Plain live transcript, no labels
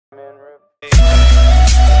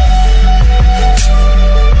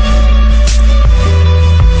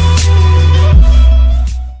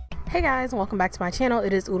guys, and welcome back to my channel.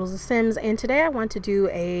 It is Oodles of Sims, and today I want to do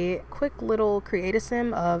a quick little create a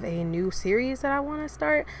sim of a new series that I want to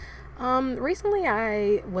start. Recently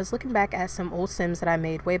I was looking back at some old Sims that I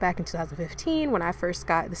made way back in 2015 when I first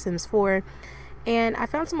got The Sims 4, and I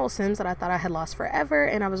found some old Sims that I thought I had lost forever,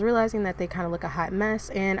 and I was realizing that they kind of look a hot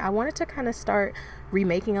mess, and I wanted to kind of start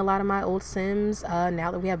remaking a lot of my old Sims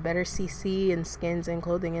now that we have better CC and skins and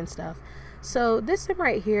clothing and stuff. So this sim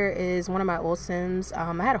right here is one of my old Sims.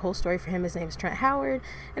 I had a whole story for him. His name is Trent Howard,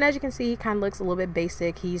 and as you can see, he kind of looks a little bit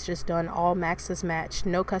basic. He's just done all Maxis match,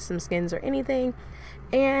 no custom skins or anything,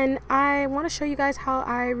 and I want to show you guys how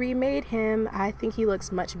I remade him. I think he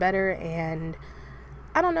looks much better, and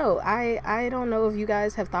I don't know. I don't know if you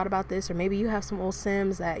guys have thought about this, or maybe you have some old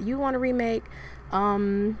Sims that you want to remake.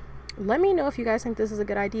 Let me know if you guys think this is a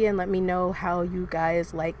good idea, and let me know how you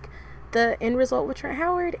guys like the end result with Trent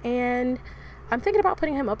Howard. And I'm thinking about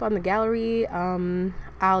putting him up on the gallery.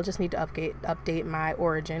 I'll just need to update my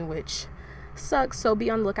origin, which sucks, so be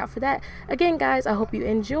on the lookout for that. Again guys, I hope you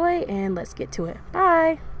enjoy, and let's get to it.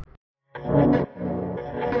 Bye.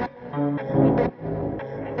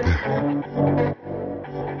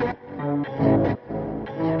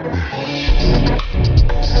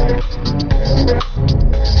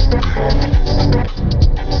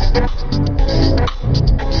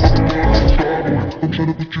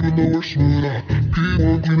 Tryna put you in the worst mood,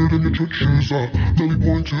 P1 cleaner than your church shoes, Nelly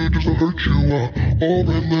pointed just to hurt you, all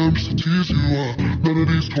red lamps to tease you, none of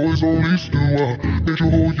these toys on lease do, made your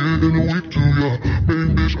whole year in a week too,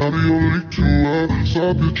 main bitch out of your league too,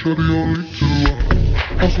 side bitch out of your league too,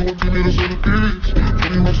 house of 1 to need a centerpiece,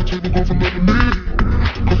 20 racks a table go from nothing to me,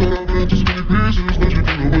 cut that out into so many pieces, let you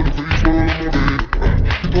do it with a face while I'm on it,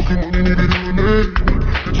 you talking money, need a hearing aid,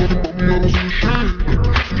 you talking about me, I don't see a shade,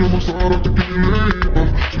 switch on my side, I think give me late.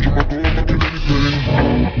 Switch on my goal, I can anything.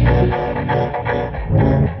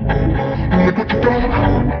 Look what you done.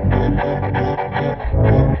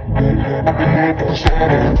 I'm a motherfucking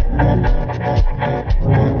starter.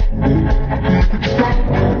 Look what you done.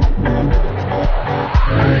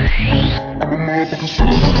 I'm a motherfucking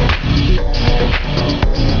starter.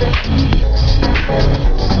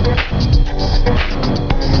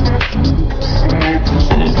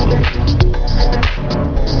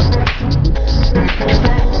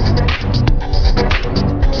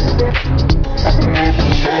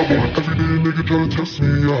 Tryna test me,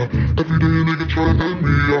 every day a nigga tryna end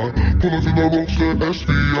me, pull up in my ropes that SV,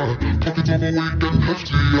 pockets overweight and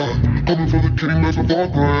hefty, coming for the king, that's a far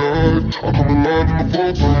cry, I come alive in the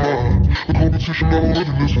fall time, the competition I don't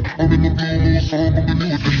really listen, I'm in the blue moon song from the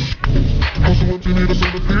new edition, house of 1 to need a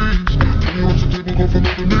centerpiece, 20 racks a table go for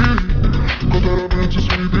nothing to me, cut that up into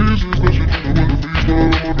so many pieces, let you do it with a face while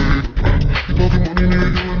I'm on it, you talking money, need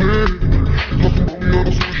a hearing aid, you talking about me, I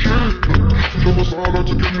don't see a shade, switch on my side, I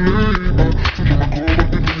take any lane, switch on my goal, I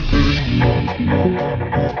think anything.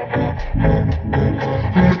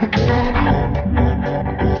 Look what you done.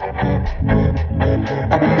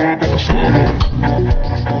 I'm a motherfucking starter. Look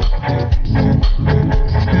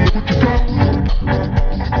what you done.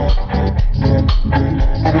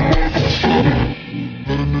 I'm a motherfucking starter.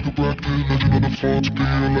 Let a nigga back in, legend on the phone to be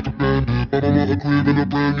like a bandit. Bottom of a crib in a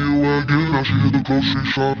brand new wagon. Now she hit the grocery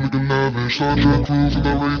shop looking lavish. Sidetrack crew from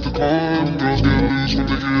that rate to climb. Girls get loose when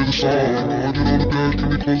they hear the song. 100 on the dash, can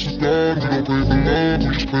we close to God? We don't pray for love, we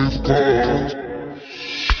just pray for cause.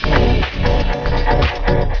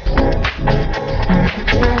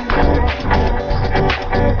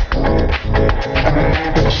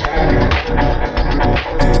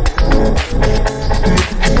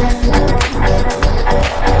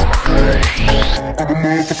 I'm a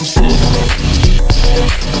motherfucking starter.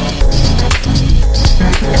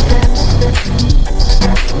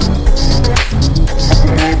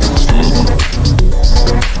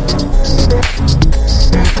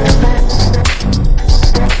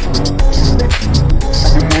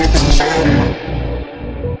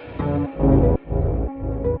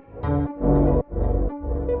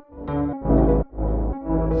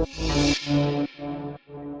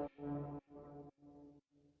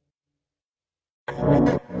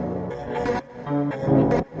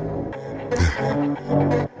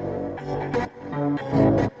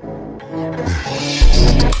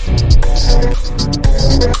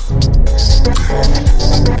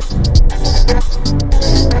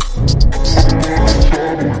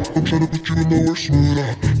 I'm tryna put you in the worst mood,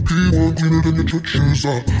 P1 cleaner than your church shoes,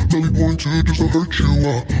 Nelly pointed just to hurt you,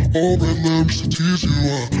 all red lamps to tease you,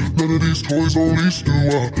 none of these toys on lease do,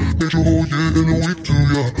 made your whole year in a week too,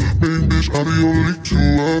 main bitch out of your league too,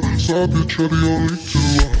 side bitch out of your league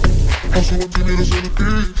too, house of 1 to need a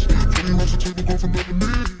centerpiece, 20 racks a table go from nothing to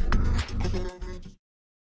me.